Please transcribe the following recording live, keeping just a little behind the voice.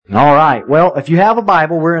All right. Well, if you have a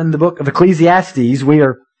Bible, we're in the book of Ecclesiastes. We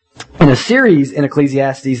are in a series in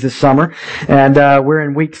Ecclesiastes this summer, and we're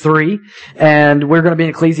in week 3, and we're going to be in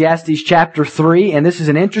Ecclesiastes chapter 3. And this is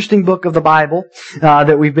an interesting book of the Bible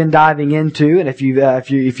that we've been diving into. And if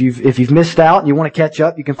you've missed out and you want to catch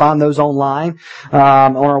up, you can find those online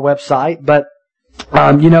on our website. But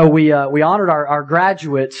we honored our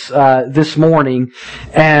graduates this morning,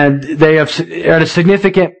 and they are at a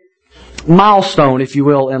significant milestone, if you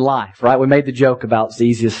will, in life, right? We made the joke about it's the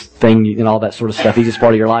easiest thing and all that sort of stuff, easiest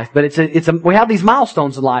part of your life. But we have these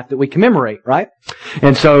milestones in life that we commemorate, right?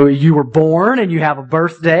 And so you were born and you have a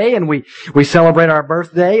birthday, and we celebrate our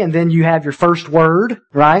birthday, and then you have your first word,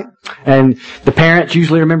 right? And the parents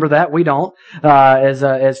usually remember that. We don't,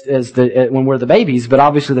 when we're the babies, but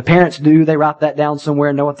obviously the parents do. They write that down somewhere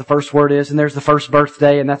and know what the first word is, and there's the first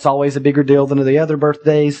birthday, and that's always a bigger deal than the other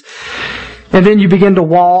birthdays. And then you begin to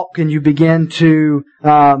walk and you begin to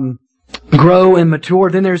grow and mature.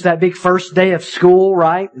 Then there's that big first day of school,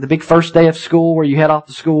 right? The big first day of school where you head off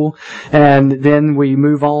to school. And then we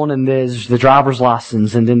move on, and there's the driver's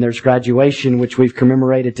license, and then there's graduation, which we've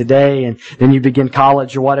commemorated today. And then you begin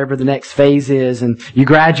college or whatever the next phase is, and you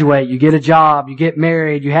graduate, you get a job, you get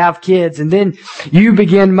married, you have kids, and then you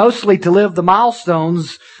begin mostly to live the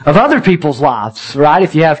milestones of other people's lives, right?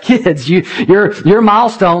 If you have kids, your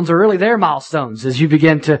milestones are really their milestones. As you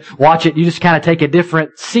begin to watch it, you just kind of take a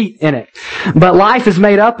different seat in it. But life is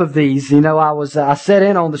made up of these. I sat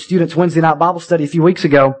in on the students' Wednesday night Bible study a few weeks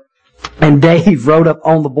ago, and Dave wrote up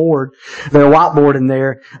on the board, the whiteboard in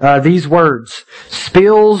there, these words: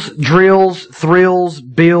 spills, drills, thrills,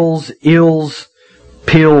 bills, ills,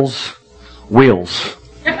 pills, wheels.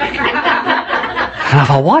 And I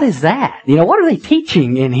thought, what is that? What are they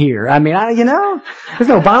teaching in here? I mean, there's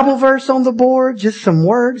no Bible verse on the board, just some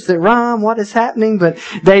words that rhyme. What is happening? But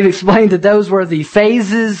Dave explained that those were the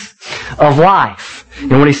phases of life.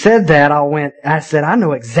 And when he said that, I said, I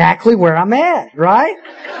know exactly where I'm at, right?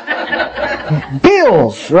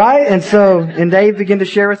 Bills, right? And Dave began to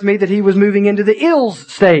share with me that he was moving into the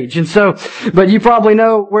ills stage. But you probably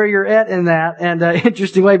know where you're at in that, and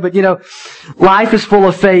interesting way. But life is full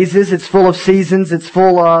of phases. It's full of seasons. It's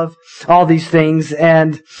full of all these things.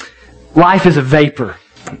 And life is a vapor.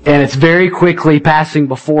 And it's very quickly passing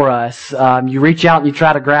before us. You reach out and you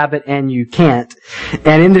try to grab it, and you can't.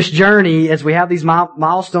 And in this journey, as we have these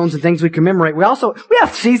milestones and things we commemorate, we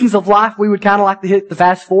have seasons of life we would kind of like to hit the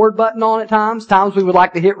fast forward button on at times. Times we would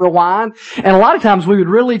like to hit rewind. And a lot of times we would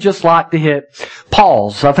really just like to hit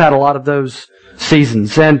pause. I've had a lot of those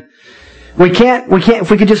seasons. And if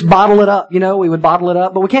we could just bottle it up, we would bottle it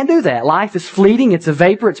up, but we can't do that. Life is fleeting. It's a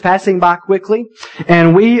vapor. It's passing by quickly.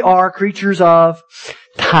 And we are creatures of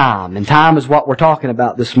time. And time is what we're talking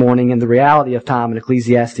about this morning, and the reality of time in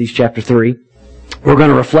Ecclesiastes chapter 3. We're going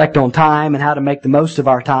to reflect on time and how to make the most of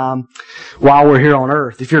our time while we're here on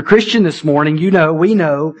earth. If you're a Christian this morning, we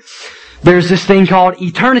know there's this thing called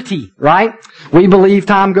eternity, right? We believe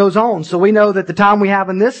time goes on. So we know that the time we have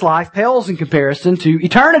in this life pales in comparison to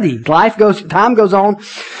eternity. Time goes on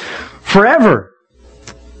forever.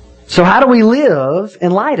 So how do we live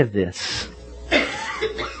in light of this?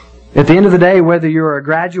 At the end of the day, whether you're a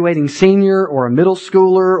graduating senior or a middle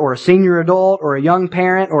schooler or a senior adult or a young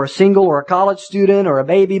parent or a single or a college student or a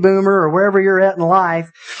baby boomer or wherever you're at in life,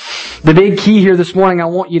 the big key here this morning I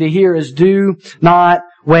want you to hear is do not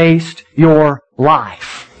waste your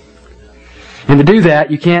life. And to do that,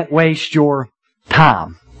 you can't waste your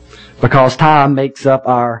time, because time makes up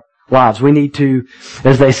our lives. We need to,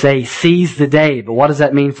 as they say, seize the day. But what does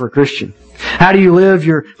that mean for a Christian? How do you live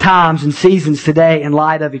your times and seasons today in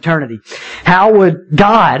light of eternity? How would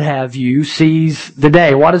God have you seize the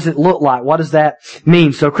day? What does it look like? What does that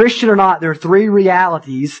mean? So Christian or not, there are 3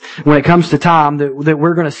 realities when it comes to time that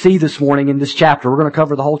we're going to see this morning in this chapter. We're going to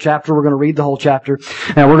cover the whole chapter. We're going to read the whole chapter.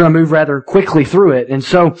 And we're going to move rather quickly through it. And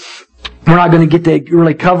so we're not going to get to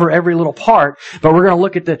really cover every little part, but we're going to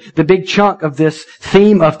look at the big chunk of this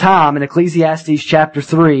theme of time in Ecclesiastes chapter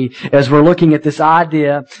 3 as we're looking at this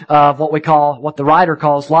idea of what the writer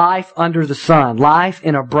calls life under the sun. Life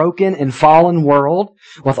in a broken and fallen world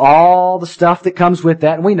with all the stuff that comes with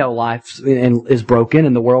that. And we know life is broken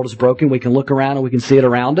and the world is broken. We can look around and we can see it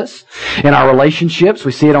around us. In our relationships,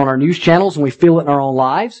 we see it on our news channels and we feel it in our own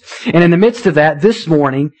lives. And in the midst of that, this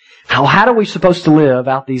morning, how are we supposed to live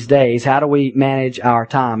out these days? How do we manage our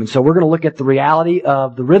time? And so we're going to look at the reality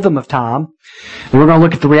of the rhythm of time. And we're going to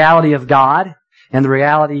look at the reality of God and the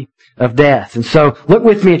reality of death. And so look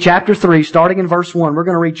with me at chapter 3, starting in verse 1. We're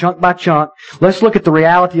going to read chunk by chunk. Let's look at the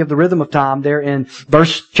reality of the rhythm of time there in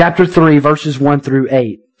chapter 3, verses 1 through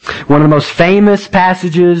 8. One of the most famous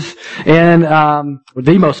passages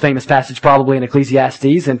the most famous passage probably in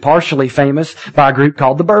Ecclesiastes, and partially famous by a group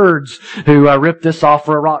called the Byrds, who ripped this off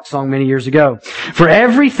for a rock song many years ago. For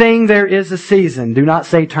everything there is a season. Do not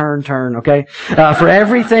say turn, okay? For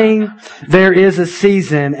everything there is a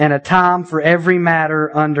season and a time for every matter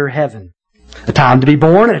under heaven. A time to be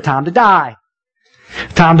born and a time to die.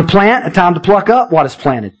 A time to plant, a time to pluck up what is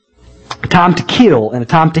planted. A time to kill and a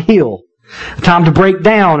time to heal. A time to break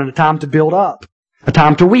down and a time to build up. A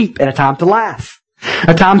time to weep and a time to laugh.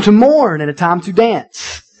 A time to mourn and a time to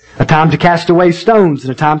dance. A time to cast away stones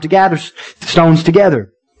and a time to gather stones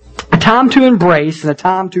together. A time to embrace and a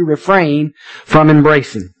time to refrain from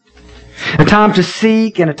embracing. A time to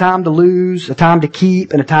seek and a time to lose. A time to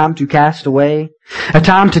keep and a time to cast away. A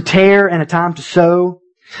time to tear and a time to sow.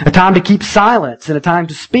 A time to keep silence and a time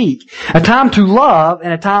to speak. A time to love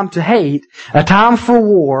and a time to hate. A time for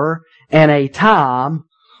war and a time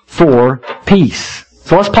for peace.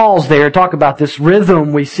 So let's pause there and talk about this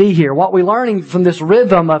rhythm we see here. What we're learning from this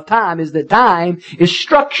rhythm of time is that time is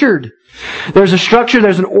structured. There's a structure,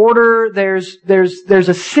 there's an order, there's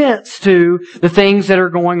a sense to the things that are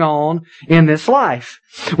going on in this life.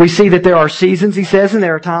 We see that there are seasons, he says, and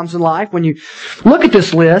there are times in life. When you look at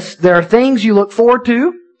this list, there are things you look forward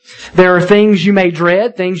to. There are things you may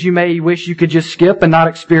dread, things you may wish you could just skip and not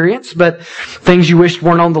experience, but things you wished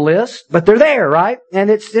weren't on the list, but they're there, right? And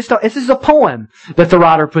this is a poem that the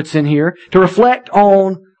writer puts in here to reflect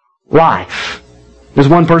on life. As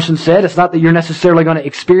one person said, it's not that you're necessarily going to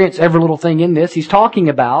experience every little thing in this. He's talking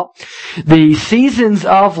about the seasons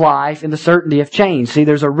of life and the certainty of change. See,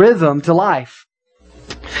 there's a rhythm to life.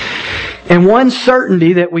 And one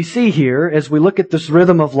certainty that we see here as we look at this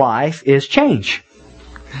rhythm of life is change.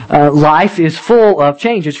 Life is full of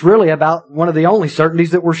change. It's really about one of the only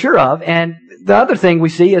certainties that we're sure of. And the other thing we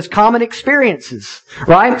see is common experiences,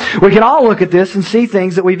 right? We can all look at this and see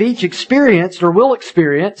things that we've each experienced or will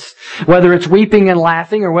experience, whether it's weeping and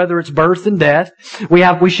laughing or whether it's birth and death.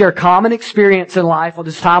 We share common experience in life on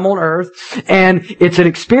this time on earth, and it's an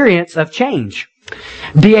experience of change.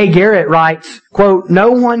 D.A. Garrett writes, quote,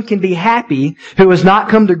 "No one can be happy who has not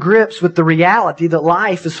come to grips with the reality that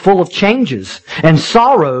life is full of changes and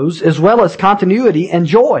sorrows as well as continuity and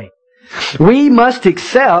joy. We must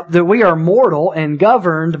accept that we are mortal and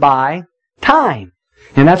governed by time."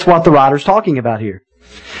 And that's what the writer's talking about here.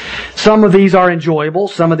 Some of these are enjoyable,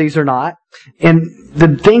 some of these are not. And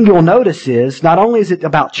the thing you'll notice is, not only is it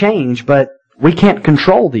about change, but we can't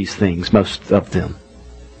control these things, most of them.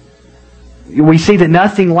 We see that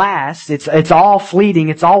nothing lasts. It's all fleeting.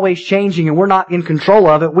 It's always changing, and we're not in control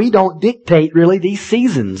of it. We don't dictate, really, these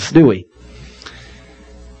seasons, do we?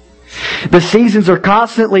 The seasons are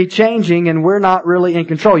constantly changing, and we're not really in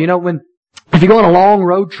control. You know, if you go on a long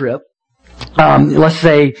road trip, let's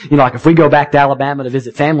say, like if we go back to Alabama to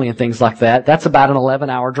visit family and things like that, that's about an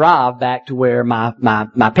 11-hour drive back to where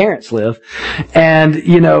my parents live. And,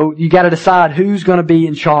 you got to decide who's going to be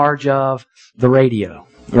in charge of the radio.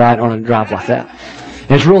 Right, on a drive like that.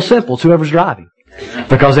 And it's real simple. It's whoever's driving.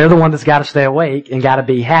 Because they're the one that's got to stay awake and got to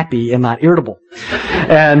be happy and not irritable.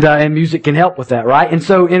 And music can help with that, right? And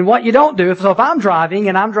so, what you don't do, so if I'm driving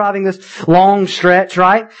and I'm driving this long stretch,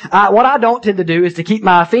 right? What I don't tend to do is to keep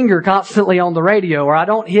my finger constantly on the radio, or I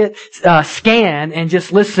don't hit scan and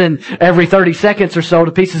just listen every 30 seconds or so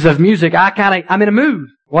to pieces of music. I'm in a mood.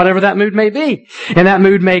 Whatever that mood may be. And that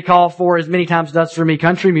mood may call for, as many times does for me,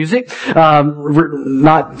 country music.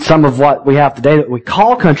 Not some of what we have today that we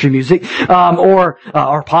call country music, or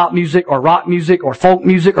pop music, or rock music, or folk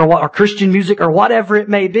music, or Christian music, or whatever it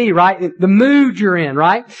may be, right? The mood you're in,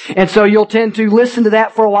 right? And so you'll tend to listen to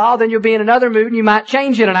that for a while, then you'll be in another mood, and you might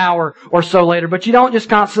change it an hour or so later, but you don't just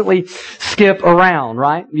constantly skip around,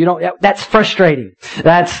 right? That's frustrating.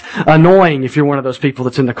 That's annoying if you're one of those people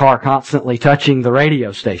that's in the car constantly touching the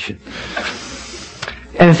radio station.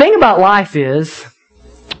 And the thing about life is,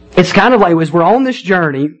 it's kind of like, as we're on this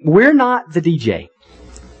journey, we're not the DJ.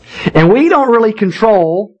 And we don't really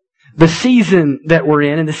control the season that we're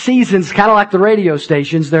in. And the seasons, kind of like the radio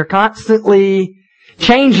stations, they're constantly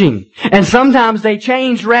changing. And sometimes they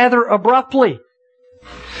change rather abruptly.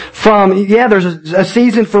 There's a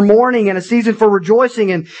season for mourning and a season for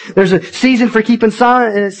rejoicing, and there's a season for keeping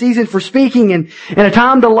silent and a season for speaking, and a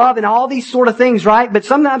time to love, and all these sort of things, right? But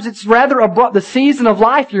sometimes it's rather abrupt. The season of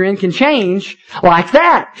life you're in can change like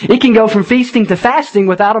that. It can go from feasting to fasting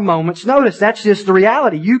without a moment's notice. That's just the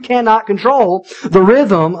reality. You cannot control the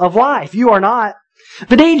rhythm of life. You are not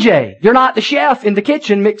the DJ. You're not the chef in the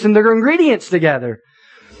kitchen mixing the ingredients together.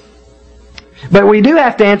 But we do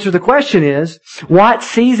have to answer the question is, what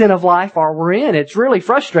season of life are we in? It's really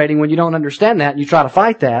frustrating when you don't understand that and you try to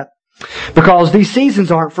fight that, because these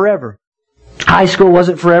seasons aren't forever. High school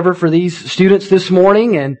wasn't forever for these students this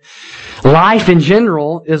morning, and life in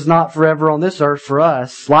general is not forever on this earth for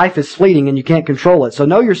us. Life is fleeting and you can't control it. So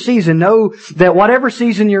know your season. Know that whatever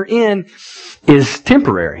season you're in is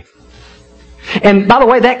temporary. And by the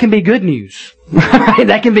way, that can be good news.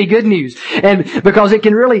 That can be good news. And because it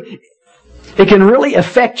can really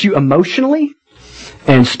affect you emotionally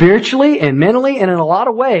and spiritually and mentally, and in a lot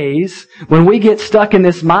of ways when we get stuck in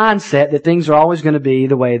this mindset that things are always going to be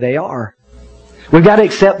the way they are. We've got to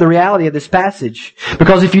accept the reality of this passage.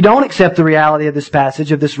 Because if you don't accept the reality of this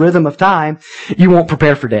passage, of this rhythm of time, you won't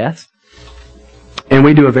prepare for death. And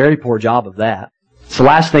we do a very poor job of that. It's the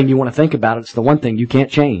last thing you want to think about. It's the one thing you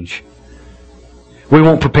can't change. We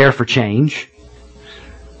won't prepare for change.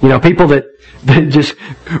 You know, people that just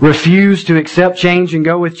refuse to accept change and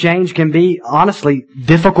go with change can be, honestly,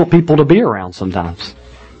 difficult people to be around sometimes.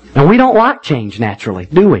 And we don't like change naturally,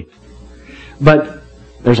 do we? But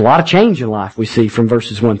there's a lot of change in life we see from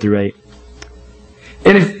verses 1 through 8.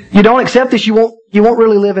 And if you don't accept this, you won't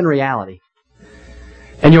really live in reality.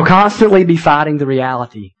 And you'll constantly be fighting the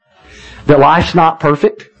reality that life's not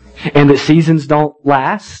perfect, and that seasons don't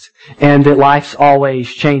last, and that life's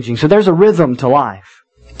always changing. So there's a rhythm to life.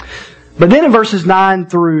 But then in verses 9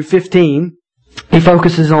 through 15, he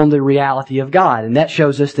focuses on the reality of God. And that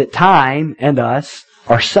shows us that time and us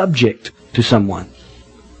are subject to someone.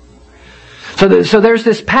 So there's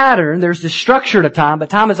this pattern, there's this structure to time,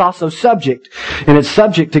 but time is also subject, and it's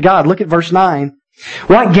subject to God. Look at verse 9.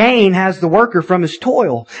 What gain has the worker from his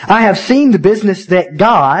toil? I have seen the business that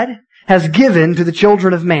God has given to the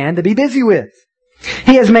children of man to be busy with.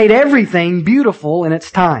 He has made everything beautiful in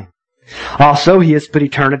its time. Also, He has put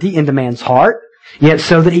eternity into man's heart, yet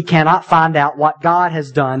so that he cannot find out what God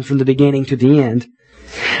has done from the beginning to the end.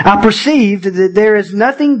 I perceived that there is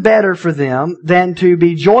nothing better for them than to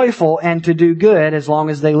be joyful and to do good as long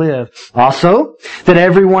as they live. Also, that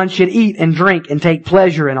everyone should eat and drink and take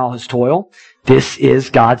pleasure in all his toil. This is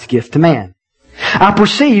God's gift to man. I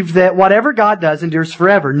perceived that whatever God does endures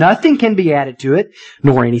forever. Nothing can be added to it,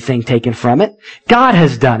 nor anything taken from it. God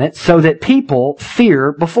has done it so that people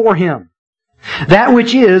fear before Him. That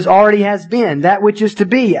which is already has been. That which is to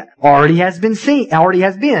be already has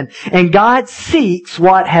been. And God seeks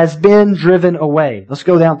what has been driven away. Let's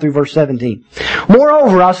go down through verse 17.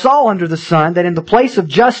 Moreover, I saw under the sun that in the place of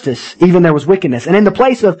justice even there was wickedness, and in the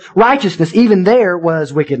place of righteousness even there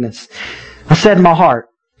was wickedness. I said in my heart,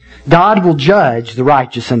 God will judge the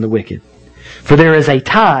righteous and the wicked. For there is a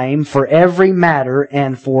time for every matter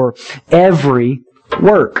and for every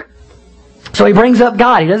work. So he brings up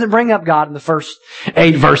God. He doesn't bring up God in the first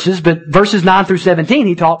 8 verses, but verses 9 through 17,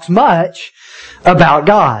 he talks much about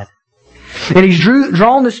God. And he's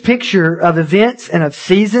drawn this picture of events and of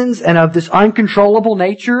seasons and of this uncontrollable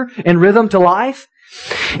nature and rhythm to life.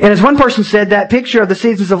 And as one person said, that picture of the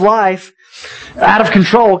seasons of life out of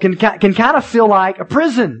control can kind of feel like a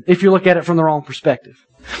prison if you look at it from the wrong perspective.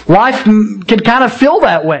 Life can kind of feel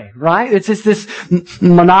that way, right? It's just this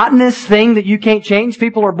monotonous thing that you can't change.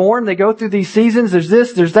 People are born, they go through these seasons, there's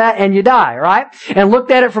this, there's that, and you die, right? And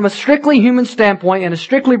looked at it from a strictly human standpoint in a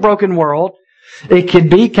strictly broken world, it could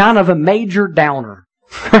be kind of a major downer,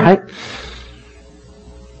 right?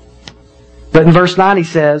 But in verse 9 he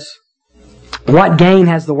says, what gain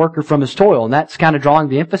has the worker from his toil? And that's kind of drawing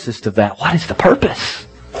the emphasis to that. What is the purpose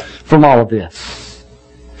from all of this?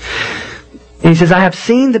 And he says, I have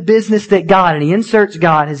seen the business that God, and he inserts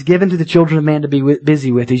God, has given to the children of man to be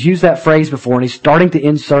busy with. He's used that phrase before, and he's starting to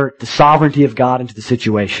insert the sovereignty of God into the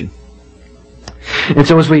situation. And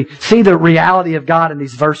so as we see the reality of God in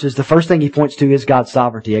these verses, the first thing he points to is God's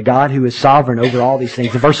sovereignty, a God who is sovereign over all these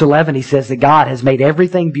things. In verse 11, he says that God has made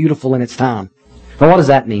everything beautiful in its time. Well, what does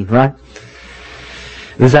that mean, right?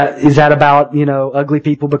 Is that about, ugly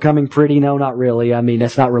people becoming pretty? No, not really. I mean,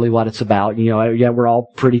 that's not really what it's about. Yeah, we're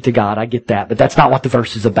all pretty to God. I get that. But that's not what the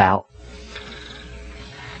verse is about.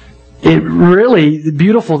 It really,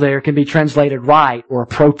 beautiful there can be translated right or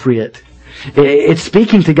appropriate. It's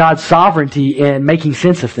speaking to God's sovereignty and making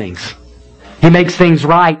sense of things. He makes things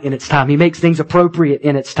right in its time. He makes things appropriate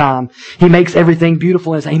in its time. He makes everything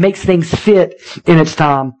beautiful in its time. He makes things fit in its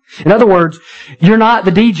time. In other words, you're not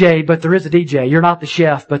the DJ, but there is a DJ. You're not the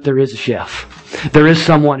chef, but there is a chef. There is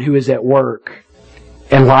someone who is at work.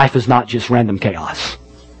 And life is not just random chaos.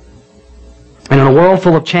 And in a world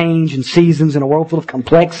full of change and seasons, in a world full of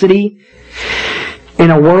complexity,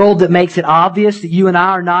 in a world that makes it obvious that you and I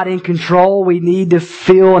are not in control, we need to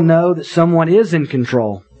feel and know that someone is in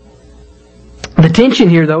control. The tension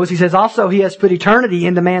here, though, is he says also he has put eternity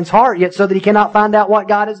into man's heart, yet so that he cannot find out what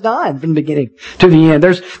God has done from the beginning to the end.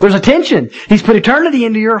 There's a tension. He's put eternity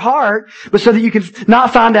into your heart, but so that you can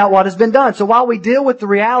not find out what has been done. So while we deal with the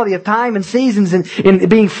reality of time and seasons and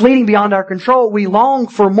being fleeting beyond our control, we long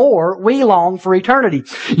for more. We long for eternity.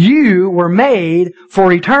 You were made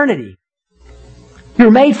for eternity. You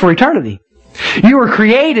were made for eternity. You were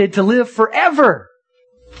created to live forever.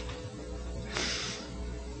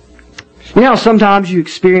 You know, sometimes you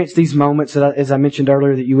experience these moments that, as I mentioned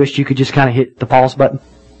earlier, that you wish you could just kind of hit the pause button.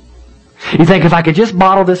 You think, if I could just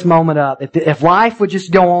bottle this moment up, if life would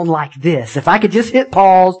just go on like this, if I could just hit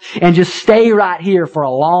pause and just stay right here for a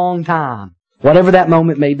long time, whatever that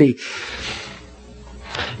moment may be,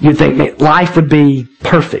 you'd think, man, life would be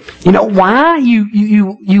perfect. You know why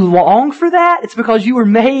you long for that? It's because you were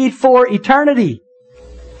made for eternity.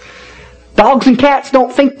 Dogs and cats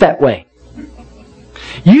don't think that way.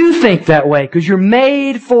 You think that way because you're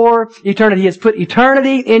made for eternity. He has put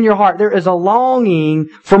eternity in your heart. There is a longing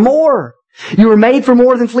for more. You were made for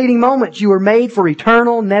more than fleeting moments. You were made for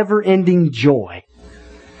eternal, never-ending joy.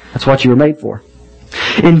 That's what you were made for.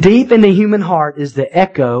 And deep in the human heart is the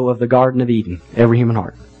echo of the Garden of Eden. Every human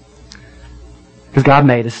heart. Because God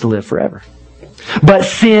made us to live forever. But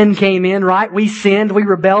sin came in, right? We sinned. We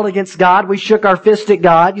rebelled against God. We shook our fist at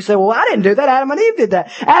God. You say, well, I didn't do that. Adam and Eve did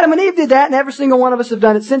that. Adam and Eve did that, and every single one of us have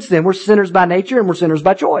done it since then. We're sinners by nature, and we're sinners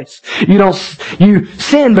by choice. You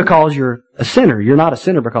sin because you're a sinner. You're not a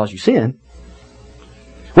sinner because you sin.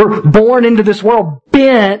 We're born into this world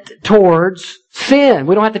bent towards sin.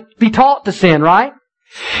 We don't have to be taught to sin, right?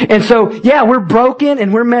 And so, yeah, we're broken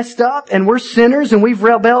and we're messed up and we're sinners and we've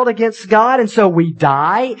rebelled against God, and so we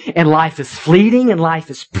die and life is fleeting and life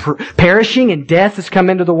is perishing and death has come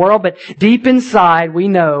into the world. But deep inside we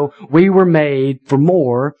know we were made for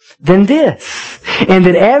more than this. And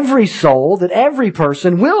that every soul, that every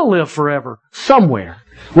person will live forever somewhere.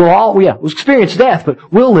 We'll experience death,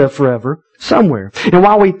 but we'll live forever somewhere. And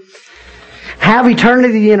while we have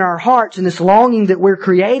eternity in our hearts and this longing that we're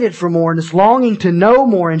created for more and this longing to know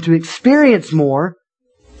more and to experience more,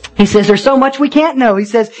 he says there's so much we can't know. He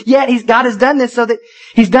says, yet God has done this so that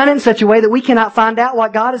He's done it in such a way that we cannot find out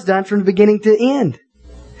what God has done from the beginning to end.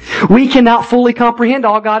 We cannot fully comprehend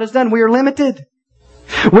all God has done. We are limited.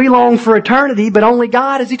 We long for eternity, but only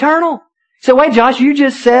God is eternal. So wait, Josh, you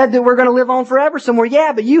just said that we're going to live on forever somewhere.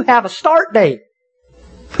 Yeah, but you have a start date.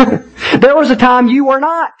 There was a time you were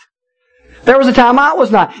not. There was a time I was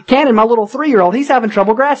not. Cannon, my little 3-year-old, he's having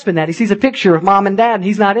trouble grasping that. He sees a picture of Mom and Dad and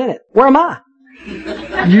he's not in it. Where am I?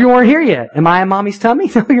 You weren't here yet. Am I in Mommy's tummy?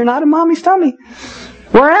 No, you're not in Mommy's tummy.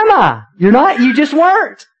 Where am I? You're not. You just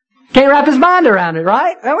weren't. Can't wrap his mind around it,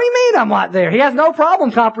 right? What do you mean I'm not there? He has no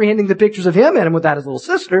problem comprehending the pictures of him in him without his little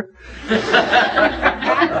sister. I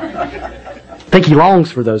think he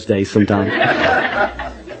longs for those days sometimes.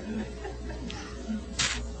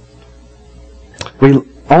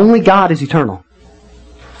 Only God is eternal.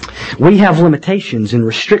 We have limitations and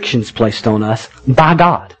restrictions placed on us by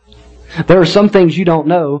God. There are some things you don't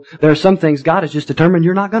know. There are some things God has just determined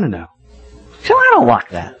you're not going to know. So I don't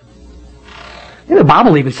like that. The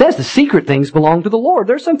Bible even says the secret things belong to the Lord.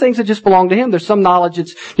 There's some things that just belong to Him. There's some knowledge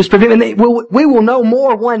that's just for Him. And we will know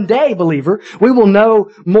more one day, believer. We will know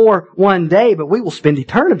more one day, but we will spend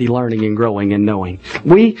eternity learning and growing and knowing.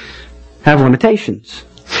 We have limitations.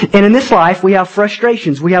 And in this life, we have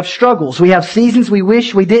frustrations, we have struggles, we have seasons we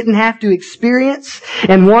wish we didn't have to experience,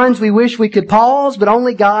 and ones we wish we could pause, but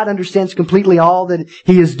only God understands completely all that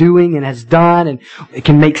He is doing and has done, and it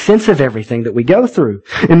can make sense of everything that we go through.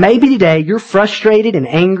 And maybe today you're frustrated and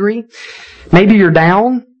angry, maybe you're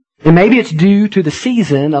down, and maybe it's due to the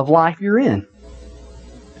season of life you're in.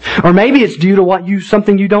 Or maybe it's due to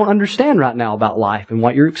something you don't understand right now about life and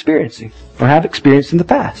what you're experiencing, or have experienced in the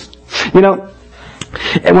past. You know,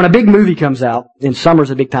 and when a big movie comes out, and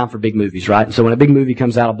summer's a big time for big movies, right? And so when a big movie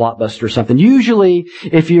comes out, a blockbuster or something, usually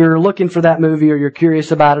if you're looking for that movie or you're curious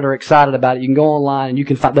about it or excited about it, you can go online and you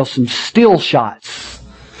can find there's some still shots,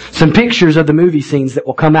 some pictures of the movie scenes that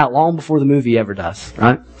will come out long before the movie ever does,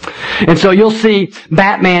 right? And so you'll see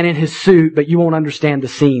Batman in his suit, but you won't understand the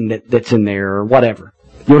scene that's in there or whatever.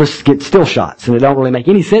 You'll just get still shots, and it don't really make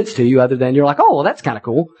any sense to you other than you're like, oh, well, that's kind of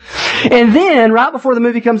cool. And then, right before the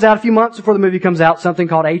movie comes out, a few months before the movie comes out, something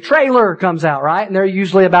called a trailer comes out, right? And they're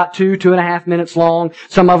usually about 2.5 minutes long.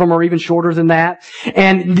 Some of them are even shorter than that.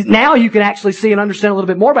 And now you can actually see and understand a little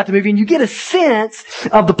bit more about the movie, and you get a sense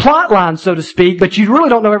of the plot line, so to speak, but you really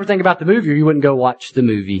don't know everything about the movie, or you wouldn't go watch the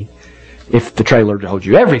movie if the trailer told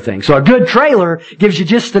you everything. So a good trailer gives you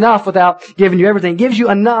just enough without giving you everything. It gives you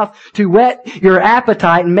enough to whet your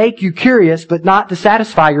appetite and make you curious, but not to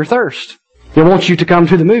satisfy your thirst. It wants you to come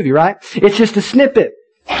to the movie, right? It's just a snippet.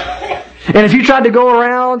 And if you tried to go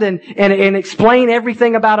around and explain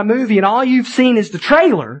everything about a movie and all you've seen is the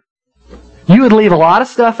trailer, you would leave a lot of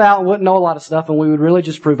stuff out and wouldn't know a lot of stuff, and we would really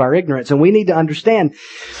just prove our ignorance. And we need to understand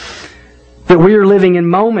that we are living in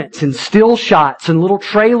moments and still shots and little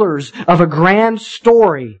trailers of a grand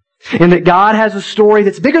story, and that God has a story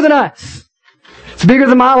that's bigger than us. It's bigger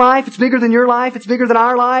than my life. It's bigger than your life. It's bigger than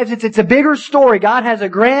our lives. It's a bigger story. God has a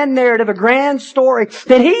grand narrative, a grand story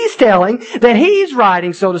that He's telling, that He's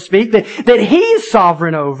writing, so to speak, that He is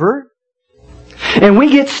sovereign over. And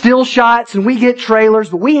we get still shots and we get trailers,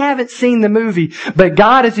 but we haven't seen the movie. But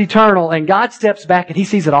God is eternal, and God steps back and He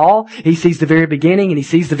sees it all. He sees the very beginning and He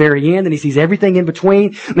sees the very end and He sees everything in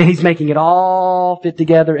between. And He's making it all fit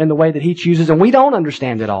together in the way that He chooses, and we don't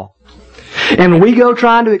understand it all. And when we go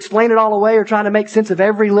trying to explain it all away or trying to make sense of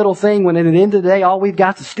every little thing, when at the end of the day all we've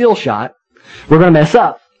got is a still shot, we're going to mess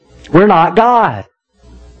up. We're not God.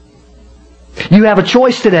 You have a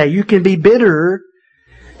choice today. You can be bitter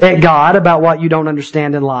at God about what you don't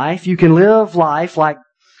understand in life. You can live life like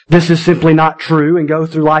this is simply not true and go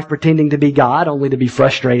through life pretending to be God only to be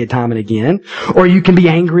frustrated time and again. Or you can be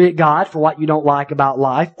angry at God for what you don't like about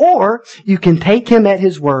life. Or you can take Him at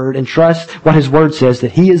His word and trust what His word says,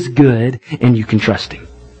 that He is good and you can trust Him.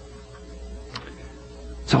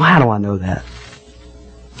 So how do I know that?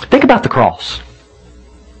 Think about the cross.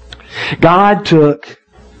 God took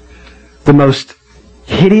the most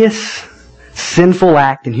hideous, sinful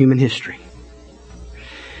act in human history,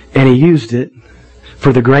 and He used it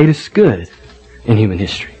for the greatest good in human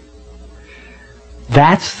history.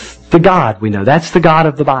 That's the God we know. That's the God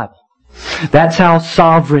of the Bible. That's how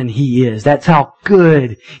sovereign He is. That's how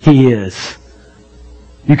good He is.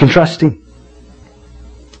 You can trust Him.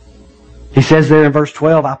 He says there in verse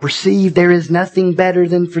 12, I perceive there is nothing better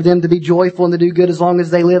than for them to be joyful and to do good as long as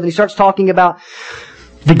they live. And he starts talking about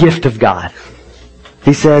the gift of God.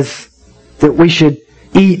 He says that we should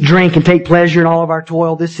eat, drink, and take pleasure in all of our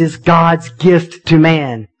toil. This is God's gift to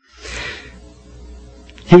man.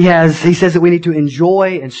 He says that we need to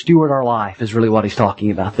enjoy and steward our life, is really what he's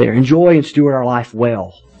talking about there. Enjoy and steward our life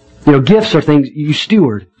well. You know, gifts are things you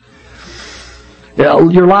steward.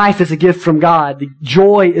 Your life is a gift from God. The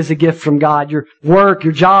joy is a gift from God. Your work,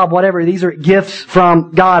 your job, whatever, these are gifts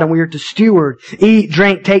from God, and we are to steward. Eat,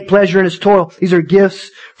 drink, take pleasure in His toil. These are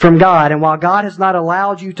gifts from God. And while God has not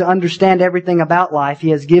allowed you to understand everything about life, He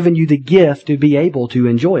has given you the gift to be able to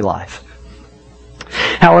enjoy life.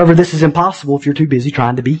 However, this is impossible if you're too busy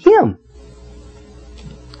trying to be Him.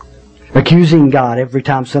 Accusing God every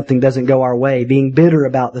time something doesn't go our way, being bitter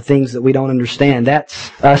about the things that we don't understand,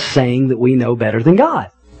 that's us saying that we know better than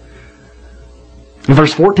God. In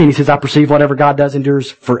verse 14, he says, I perceive whatever God does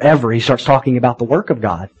endures forever. He starts talking about the work of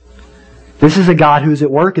God. This is a God who is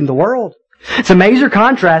at work in the world. It's a major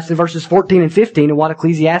contrast in verses 14 and 15 in what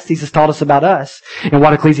Ecclesiastes has taught us about us and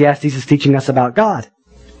what Ecclesiastes is teaching us about God.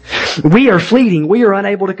 We are fleeting. We are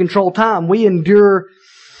unable to control time. We endure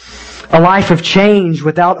a life of change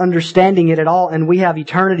without understanding it at all, and we have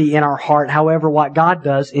eternity in our heart. However, what God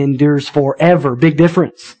does endures forever. Big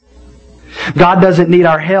difference. God doesn't need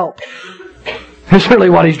our help. That's really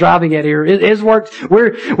what He's driving at here. His work,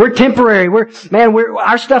 we're temporary.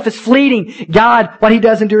 Our stuff is fleeting. God, what He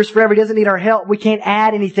does endures forever. He doesn't need our help. We can't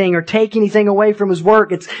add anything or take anything away from His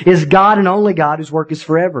work. It's God and only God whose work is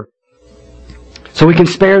forever. So we can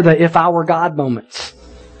spare the if I were God moments.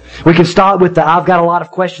 We can start with the I've got a lot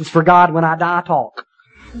of questions for God when I die talk.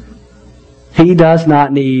 He does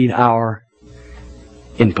not need our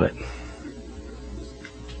input.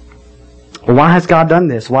 Well, why has God done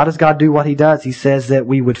this? Why does God do what He does? He says that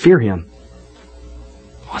we would fear Him.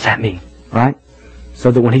 What does that mean? Right?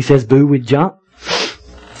 So that when He says boo, we'd jump.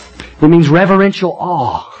 It means reverential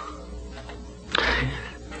awe.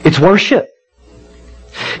 It's worship.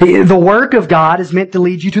 The work of God is meant to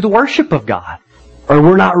lead you to the worship of God, or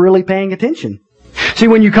we're not really paying attention. See,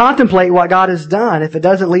 when you contemplate what God has done, if it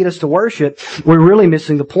doesn't lead us to worship, we're really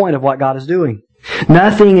missing the point of what God is doing.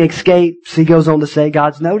 Nothing escapes, he goes on to say,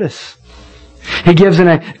 God's notice. He gives an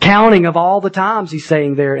accounting of all the times, he's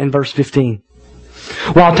saying there in verse 15.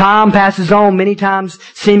 While time passes on, many times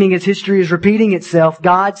seeming as history is repeating itself,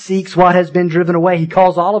 God seeks what has been driven away. He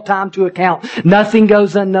calls all of time to account. Nothing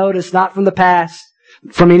goes unnoticed, not from the past,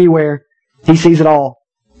 from anywhere. He sees it all.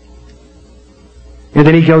 And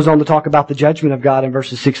then he goes on to talk about the judgment of God in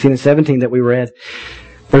verses 16 and 17 that we read.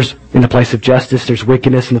 There's, in the place of justice, there's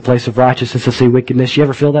wickedness. In the place of righteousness, I see wickedness. You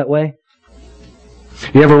ever feel that way?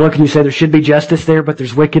 You ever look and you say, there should be justice there, but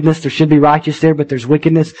there's wickedness. There should be righteous there, but there's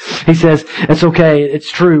wickedness. He says, it's okay, it's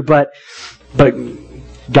true, but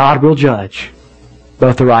God will judge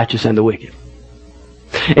both the righteous and the wicked.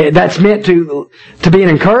 That's meant to be an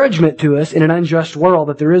encouragement to us in an unjust world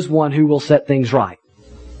that there is one who will set things right.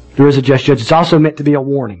 There is a just judge. It's also meant to be a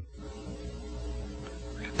warning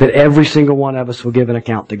that every single one of us will give an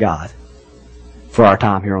account to God for our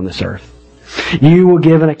time here on this earth. You will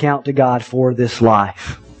give an account to God for this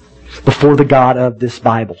life before the God of this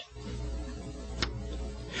Bible.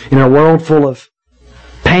 In a world full of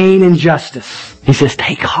pain and justice, He says,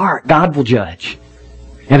 take heart, God will judge.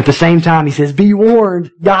 And at the same time, He says, be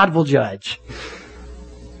warned, God will judge.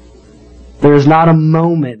 There is not a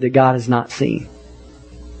moment that God has not seen.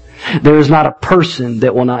 There is not a person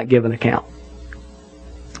that will not give an account.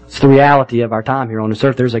 It's the reality of our time here on this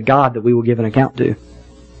earth. There's a God that we will give an account to.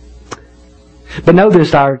 But know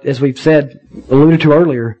this, as we've said, alluded to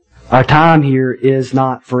earlier, our time here is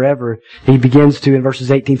not forever. He begins to, in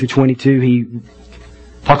verses 18 through 22, he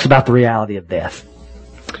talks about the reality of death.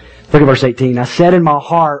 Look at verse 18. I said in my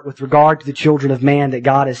heart with regard to the children of man that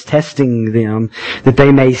God is testing them, that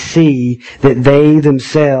they may see that they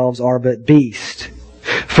themselves are but beasts.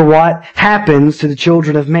 For what happens to the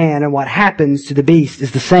children of man and what happens to the beast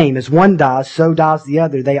is the same. As one dies, so dies the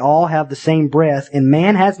other. They all have the same breath, and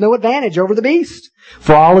man has no advantage over the beast.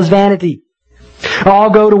 For all is vanity. All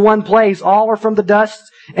go to one place. All are from the dust,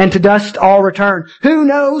 and to dust all return. Who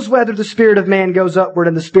knows whether the spirit of man goes upward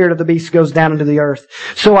and the spirit of the beast goes down into the earth?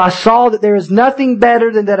 So I saw that there is nothing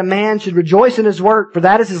better than that a man should rejoice in his work, for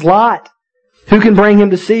that is his lot. Who can bring him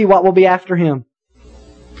to see what will be after him?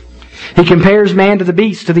 He compares man to the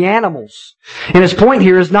beast, to the animals. And his point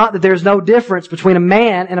here is not that there's no difference between a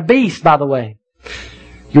man and a beast, by the way.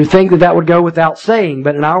 You would think that that would go without saying,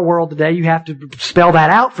 but in our world today, you have to spell that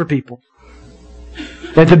out for people.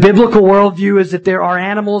 That the biblical worldview is that there are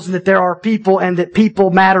animals and that there are people, and that people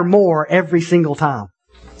matter more every single time.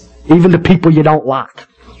 Even the people you don't like.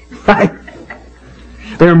 Right?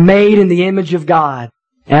 They're made in the image of God.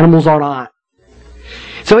 Animals are not.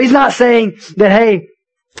 So he's not saying that, hey,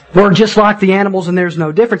 we're just like the animals and there's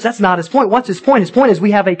no difference. That's not his point. What's his point? His point is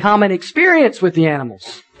we have a common experience with the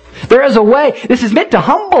animals. There is a way. This is meant to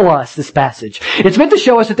humble us, this passage. It's meant to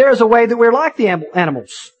show us that there is a way that we're like the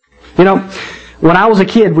animals. You know, when I was a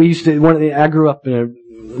kid, I grew up in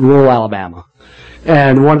rural Alabama.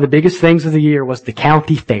 And one of the biggest things of the year was the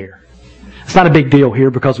county fair. It's not a big deal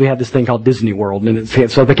here because we have this thing called Disney World, and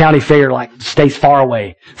so the county fair stays far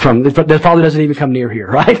away from. It probably doesn't even come near here,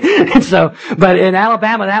 right? And so, but in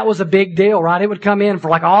Alabama, that was a big deal, right? It would come in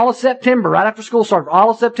for all of September, right after school started. All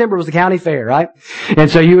of September was the county fair, right?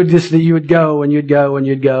 And so you would go and you'd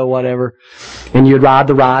go, whatever, and you'd ride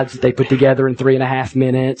the rides that they put together in 3.5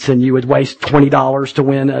 minutes, and you would waste $20 to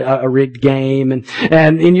win a rigged game,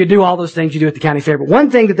 and you do all those things you do at the county fair. But one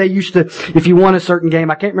thing that they used to, if you won a certain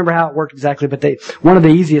game, I can't remember how it worked exactly. But one of the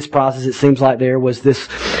easiest prizes, it seems like there, was this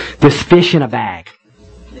fish in a bag.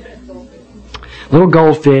 Little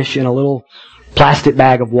goldfish in a little plastic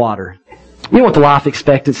bag of water. You know what the life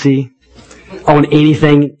expectancy on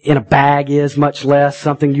anything in a bag is, much less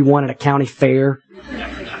something you won at a county fair?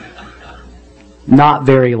 Not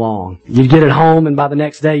very long. You get it home, and by the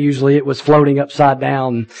next day, usually it was floating upside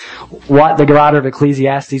down. What the writer of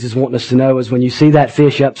Ecclesiastes is wanting us to know is when you see that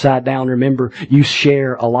fish upside down, remember, you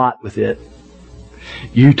share a lot with it.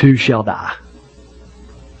 You too shall die.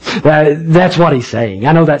 That's what he's saying.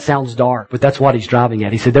 I know that sounds dark, but that's what he's driving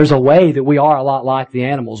at. He said, there's a way that we are a lot like the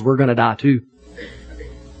animals. We're going to die too.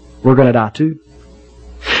 We're going to die too.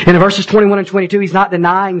 And in verses 21 and 22, he's not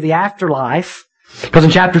denying the afterlife. Because in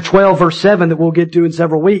chapter 12, verse 7, that we'll get to in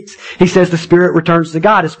several weeks, he says the Spirit returns to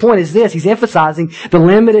God. His point is this. He's emphasizing the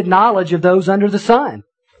limited knowledge of those under the sun.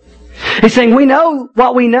 He's saying we know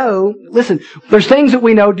what we know. Listen, there's things that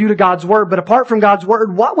we know due to God's Word, but apart from God's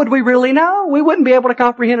Word, what would we really know? We wouldn't be able to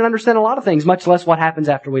comprehend and understand a lot of things, much less what happens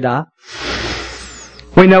after we die.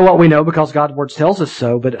 We know what we know because God's Word tells us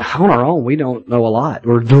so, but on our own, we don't know a lot.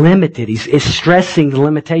 We're limited. He's stressing the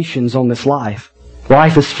limitations on this life.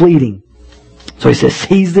 Life is fleeting. So he says,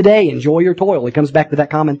 seize the day, enjoy your toil. He comes back to that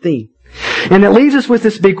common theme. And it leaves us with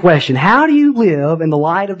this big question. How do you live in the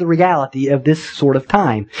light of the reality of this sort of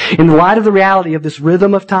time? In the light of the reality of this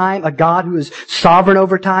rhythm of time, a God who is sovereign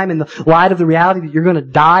over time, in the light of the reality that you're going to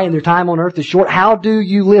die and your time on earth is short, how do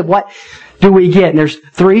you live? What do we get? And there's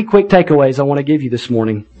 3 quick takeaways I want to give you this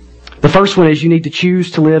morning. The first one is you need to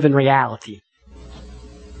choose to live in reality.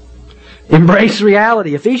 Embrace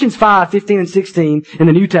reality. Ephesians 5:15 and 16 in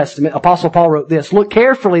the New Testament, Apostle Paul wrote this, look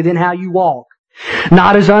carefully then how you walk.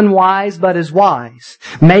 Not as unwise, but as wise,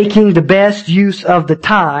 making the best use of the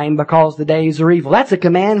time because the days are evil. That's a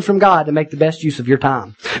command from God to make the best use of your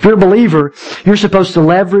time. If you're a believer, you're supposed to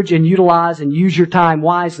leverage and utilize and use your time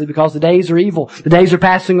wisely because the days are evil. The days are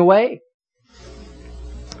passing away.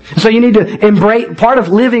 So you need to embrace, part of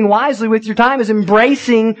living wisely with your time is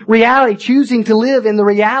embracing reality, choosing to live in the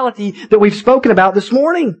reality that we've spoken about this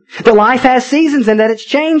morning. That life has seasons and that it's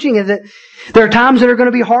changing, and that there are times that are going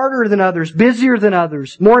to be harder than others, busier than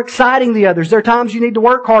others, more exciting than others. There are times you need to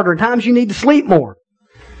work harder and times you need to sleep more.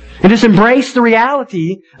 And just embrace the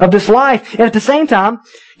reality of this life. And at the same time,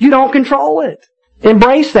 you don't control it.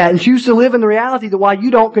 Embrace that and choose to live in the reality that while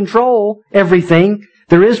you don't control everything,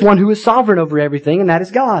 there is one who is sovereign over everything, and that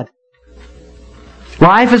is God.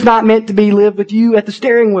 Life is not meant to be lived with you at the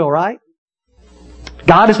steering wheel, right?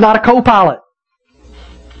 God is not a co-pilot.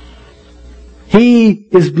 He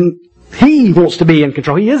wants to be in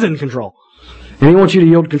control. He is in control. And He wants you to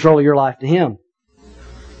yield control of your life to Him.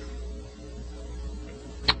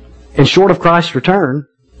 And short of Christ's return,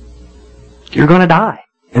 you're going to die.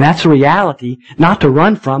 And that's a reality not to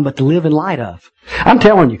run from, but to live in light of. I'm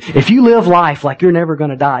telling you, if you live life like you're never going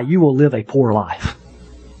to die, you will live a poor life.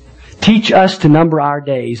 Teach us to number our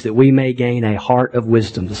days that we may gain a heart of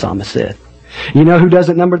wisdom, the psalmist said. You know who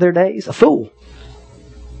doesn't number their days? A fool.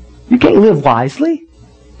 You can't live wisely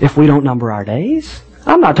if we don't number our days.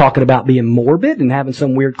 I'm not talking about being morbid and having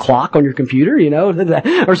some weird clock on your computer,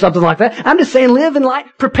 or something like that. I'm just saying live in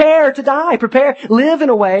light. Prepare to die. Live in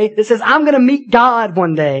a way that says, I'm going to meet God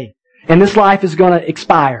one day. And this life is going to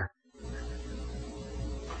expire.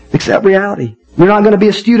 Accept reality. You're not going to be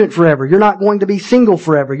a student forever. You're not going to be single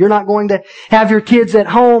forever. You're not going to have your kids at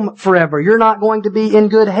home forever. You're not going to be in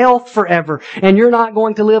good health forever. And you're not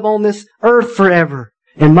going to live on this earth forever.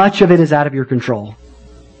 And much of it is out of your control.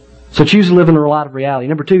 So choose to live in the light of reality.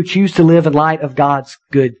 Number 2, choose to live in light of God's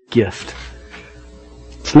good gift.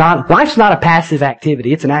 Life's not a passive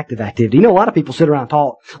activity. It's an active activity. You know, a lot of people sit around and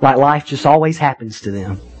talk like life just always happens to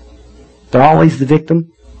them. They're always the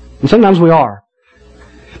victim. And sometimes we are.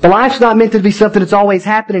 But life's not meant to be something that's always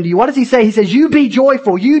happening to you. What does He say? He says, you be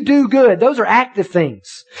joyful. You do good. Those are active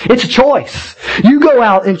things. It's a choice. You go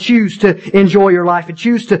out and choose to enjoy your life and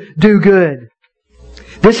choose to do good.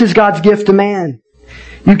 This is God's gift to man.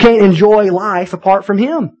 You can't enjoy life apart from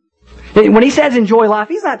Him. When He says enjoy life,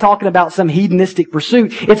 He's not talking about some hedonistic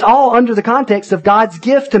pursuit. It's all under the context of God's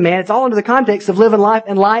gift to man. It's all under the context of living life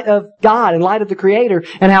in light of God, in light of the Creator,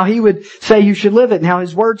 and how He would say you should live it, and how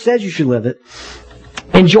His Word says you should live it.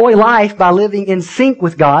 Enjoy life by living in sync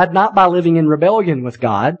with God, not by living in rebellion with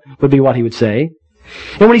God, would be what He would say.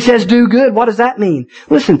 And when He says do good, what does that mean?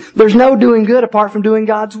 Listen, there's no doing good apart from doing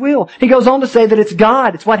God's will. He goes on to say that it's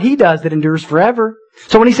God, it's what He does that endures forever.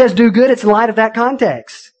 So when He says do good, it's in light of that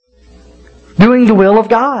context. Doing the will of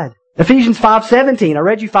God. Ephesians 5:17. I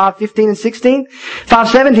read you 5:15 and 16.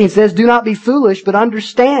 5:17 says, do not be foolish, but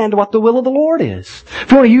understand what the will of the Lord is.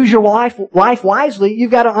 If you want to use your life wisely,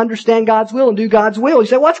 you've got to understand God's will and do God's will. You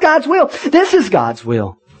say, what's God's will? This is God's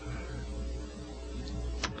will.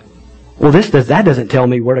 Well, that doesn't tell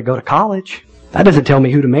me where to go to college. That doesn't tell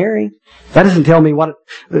me who to marry. That doesn't tell me what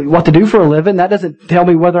to do for a living. That doesn't tell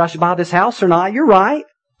me whether I should buy this house or not. You're right.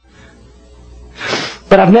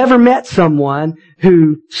 But I've never met someone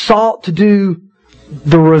who sought to do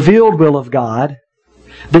the revealed will of God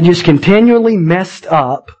that just continually messed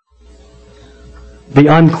up the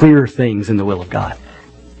unclear things in the will of God.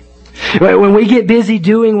 When we get busy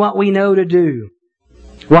doing what we know to do,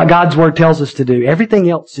 what God's Word tells us to do, everything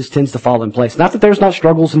else just tends to fall in place. Not that there's not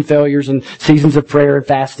struggles and failures and seasons of prayer and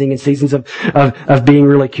fasting and seasons of being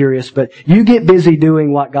really curious, but you get busy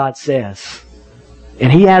doing what God says.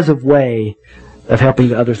 And He has a way of helping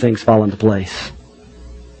the other things fall into place.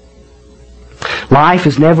 Life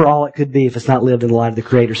is never all it could be if it's not lived in the light of the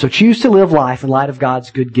Creator. So choose to live life in light of God's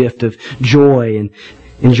good gift of joy and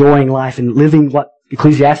enjoying life and living what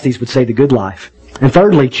Ecclesiastes would say the good life. And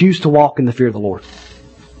thirdly, choose to walk in the fear of the Lord.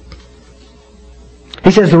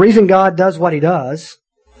 He says the reason God does what He does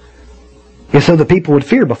is so that people would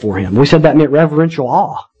fear before Him. We said that meant reverential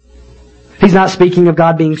awe. He's not speaking of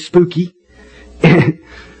God being spooky.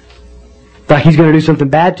 Like He's going to do something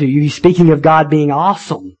bad to you. He's speaking of God being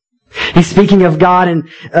awesome. He's speaking of God and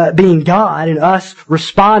being God and us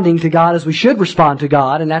responding to God as we should respond to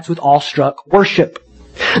God, and that's with awestruck worship.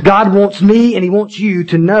 God wants me and He wants you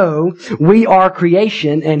to know we are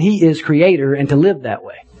creation and He is Creator and to live that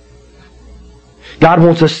way. God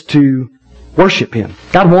wants us to worship Him.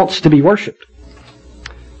 God wants to be worshipped.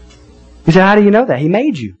 You say, how do you know that? He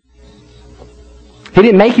made you. He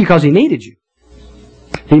didn't make you because He needed you.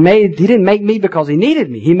 He didn't make me because He needed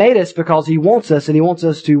me. He made us because He wants us and He wants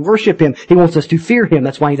us to worship Him. He wants us to fear Him.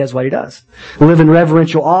 That's why He does what He does. Live in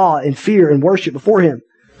reverential awe and fear and worship before Him.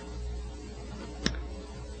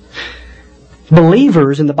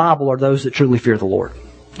 Believers in the Bible are those that truly fear the Lord.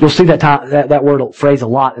 You'll see that word phrase a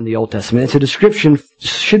lot in the Old Testament. It's a description,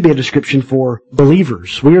 should be a description for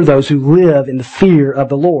believers. We are those who live in the fear of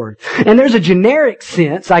the Lord. And there's a generic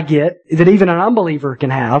sense, I get, that even an unbeliever can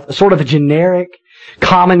have, a sort of a generic,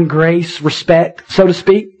 common grace, respect, so to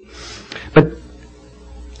speak. But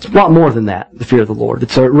it's a lot more than that, the fear of the Lord.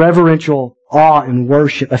 It's a reverential awe and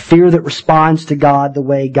worship, a fear that responds to God the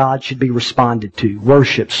way God should be responded to.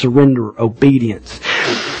 Worship, surrender, obedience.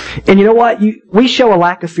 And you know what? We show a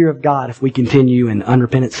lack of fear of God if we continue in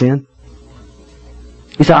unrepentant sin.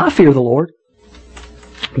 You say, I fear the Lord.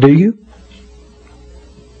 Do you?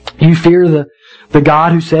 You fear the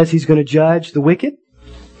God who says He's going to judge the wicked?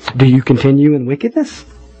 Do you continue in wickedness?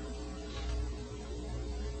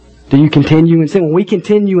 Do you continue in sin? When we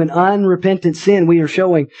continue in unrepentant sin, we are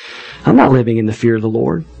showing, I'm not living in the fear of the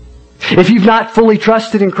Lord. If you've not fully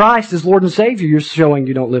trusted in Christ as Lord and Savior, you're showing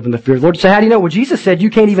you don't live in the fear of the Lord. So how do you know? Well, Jesus said you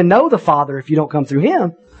can't even know the Father if you don't come through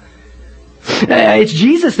Him. It's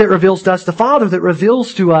Jesus that reveals to us the Father, that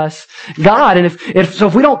reveals to us God. And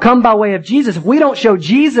if we don't come by way of Jesus, if we don't show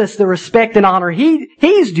Jesus the respect and honor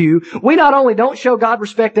He's due, we not only don't show God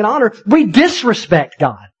respect and honor, we disrespect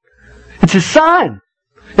God. It's His Son.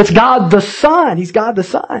 It's God the Son. He's God the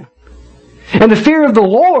Son. And the fear of the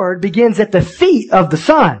Lord begins at the feet of the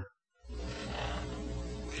Son.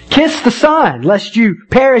 Kiss the Son, lest you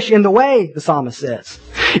perish in the way, the psalmist says.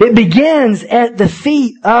 It begins at the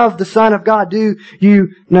feet of the Son of God. Do you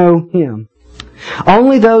know Him?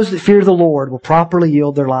 Only those that fear the Lord will properly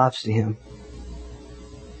yield their lives to Him.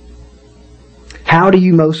 How do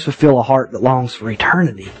you most fulfill a heart that longs for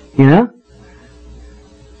eternity? You know?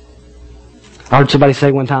 I heard somebody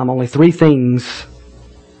say one time, only 3 things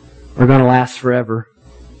are going to last forever.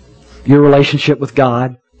 Your relationship with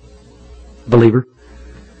God, believer,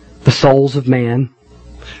 the souls of man,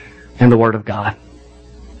 and the Word of God.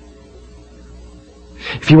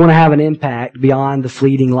 If you want to have an impact beyond the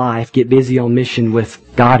fleeting life, get busy on mission with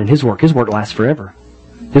God and His work. His work lasts forever.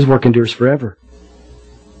 His work endures forever.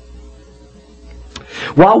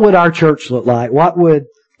 What would our church look like? What would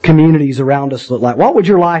communities around us look like? What would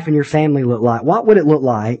your life and your family look like? What would it look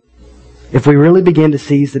like if we really begin to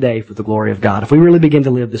seize the day for the glory of God? If we really begin to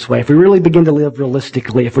live this way? If we really begin to live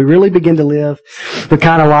realistically? If we really begin to live the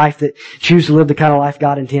kind of life choose to live the kind of life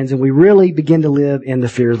God intends, and we really begin to live in the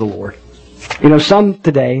fear of the Lord? You know, some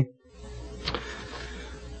today,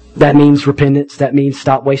 that means repentance. That means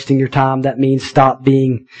stop wasting your time. That means stop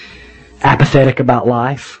being apathetic about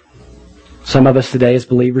life. Some of us today as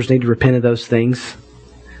believers need to repent of those things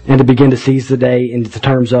and to begin to seize the day in the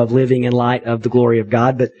terms of living in light of the glory of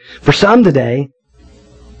God. But for some today,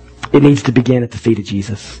 it needs to begin at the feet of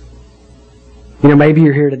Jesus. You know, maybe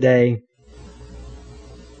you're here today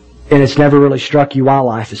and it's never really struck you why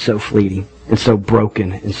life is so fleeting and so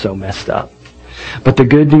broken and so messed up. But the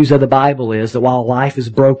good news of the Bible is that while life is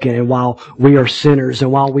broken and while we are sinners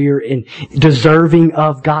and while we are deserving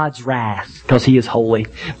of God's wrath, because He is holy,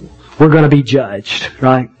 we're going to be judged,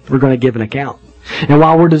 right? We're going to give an account. And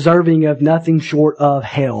while we're deserving of nothing short of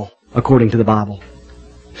hell, according to the Bible,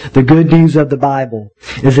 the good news of the Bible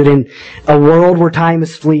is that in a world where time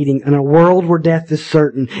is fleeting, in a world where death is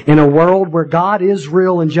certain, in a world where God is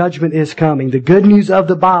real and judgment is coming, the good news of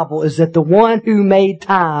the Bible is that the one who made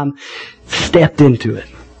time stepped into it.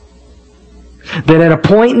 That at a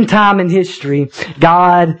point in time in history,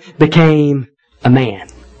 God became a man.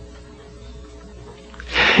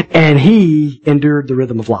 And He endured the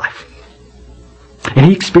rhythm of life. And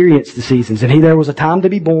He experienced the seasons. And there was a time to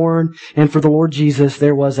be born, and for the Lord Jesus,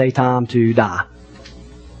 there was a time to die.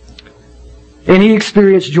 And He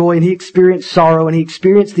experienced joy, and He experienced sorrow, and He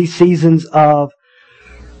experienced these seasons of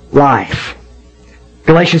life.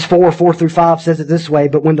 Galatians 4:4-5 says it this way,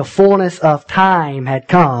 but when the fullness of time had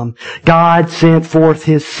come, God sent forth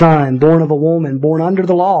His Son, born of a woman, born under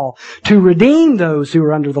the law, to redeem those who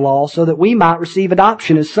were under the law, so that we might receive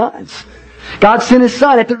adoption as sons. God sent His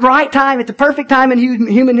Son at the right time, at the perfect time in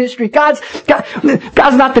human history. God's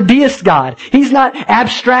not the deist God. He's not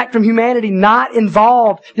abstract from humanity, not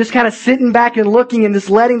involved, just kind of sitting back and looking and just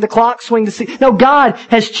letting the clock swing to see. No, God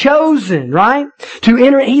has chosen, right, to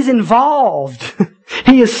enter. He's involved.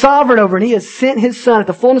 He is sovereign over, and He has sent His Son at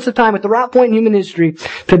the fullness of time, at the right point in human history,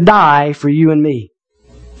 to die for you and me.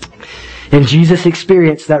 And Jesus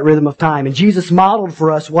experienced that rhythm of time. And Jesus modeled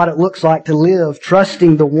for us what it looks like to live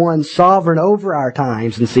trusting the one sovereign over our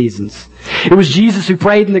times and seasons. It was Jesus who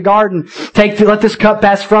prayed in the garden, let this cup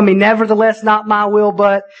pass from me. Nevertheless, not my will,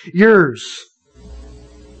 but yours.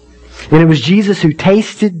 And it was Jesus who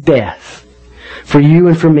tasted death for you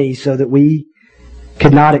and for me so that we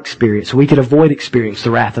could not experience, so we could avoid experiencing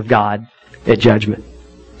the wrath of God at judgment.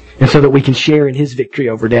 and so that we can share in His victory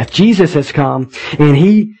over death. Jesus has come, and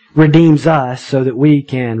He redeems us so that we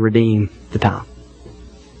can redeem the time.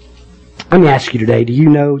 Let me ask you today, do you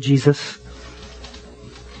know Jesus?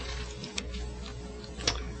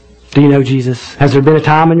 Do you know Jesus? Has there been a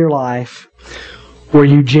time in your life where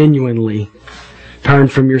you genuinely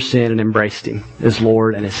turned from your sin and embraced Him as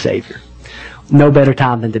Lord and as Savior? No better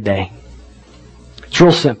time than today. It's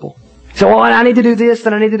real simple. So, well, I need to do this,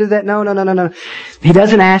 then I need to do that. No. He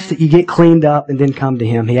doesn't ask that you get cleaned up and then come to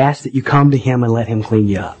Him. He asks that you come to Him and let Him clean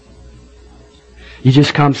you up. You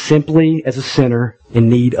just come simply as a sinner in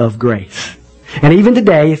need of grace. And even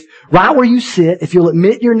today, if right where you sit, if you'll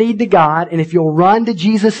admit your need to God, and if you'll run to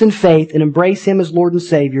Jesus in faith and embrace Him as Lord and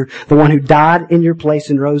Savior, the one who died in your place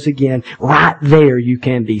and rose again, right there you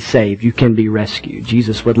can be saved. You can be rescued.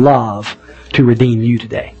 Jesus would love to redeem you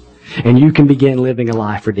today. And you can begin living a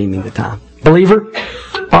life redeeming the time. Believer,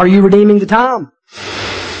 are you redeeming the time?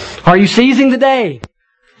 Are you seizing the day?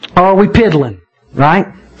 Or are we piddling? Right?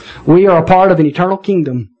 We are a part of an eternal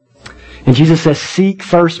kingdom. And Jesus says, seek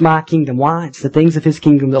first my kingdom. Why? It's the things of His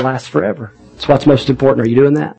kingdom that last forever. It's what's most important. Are you doing that?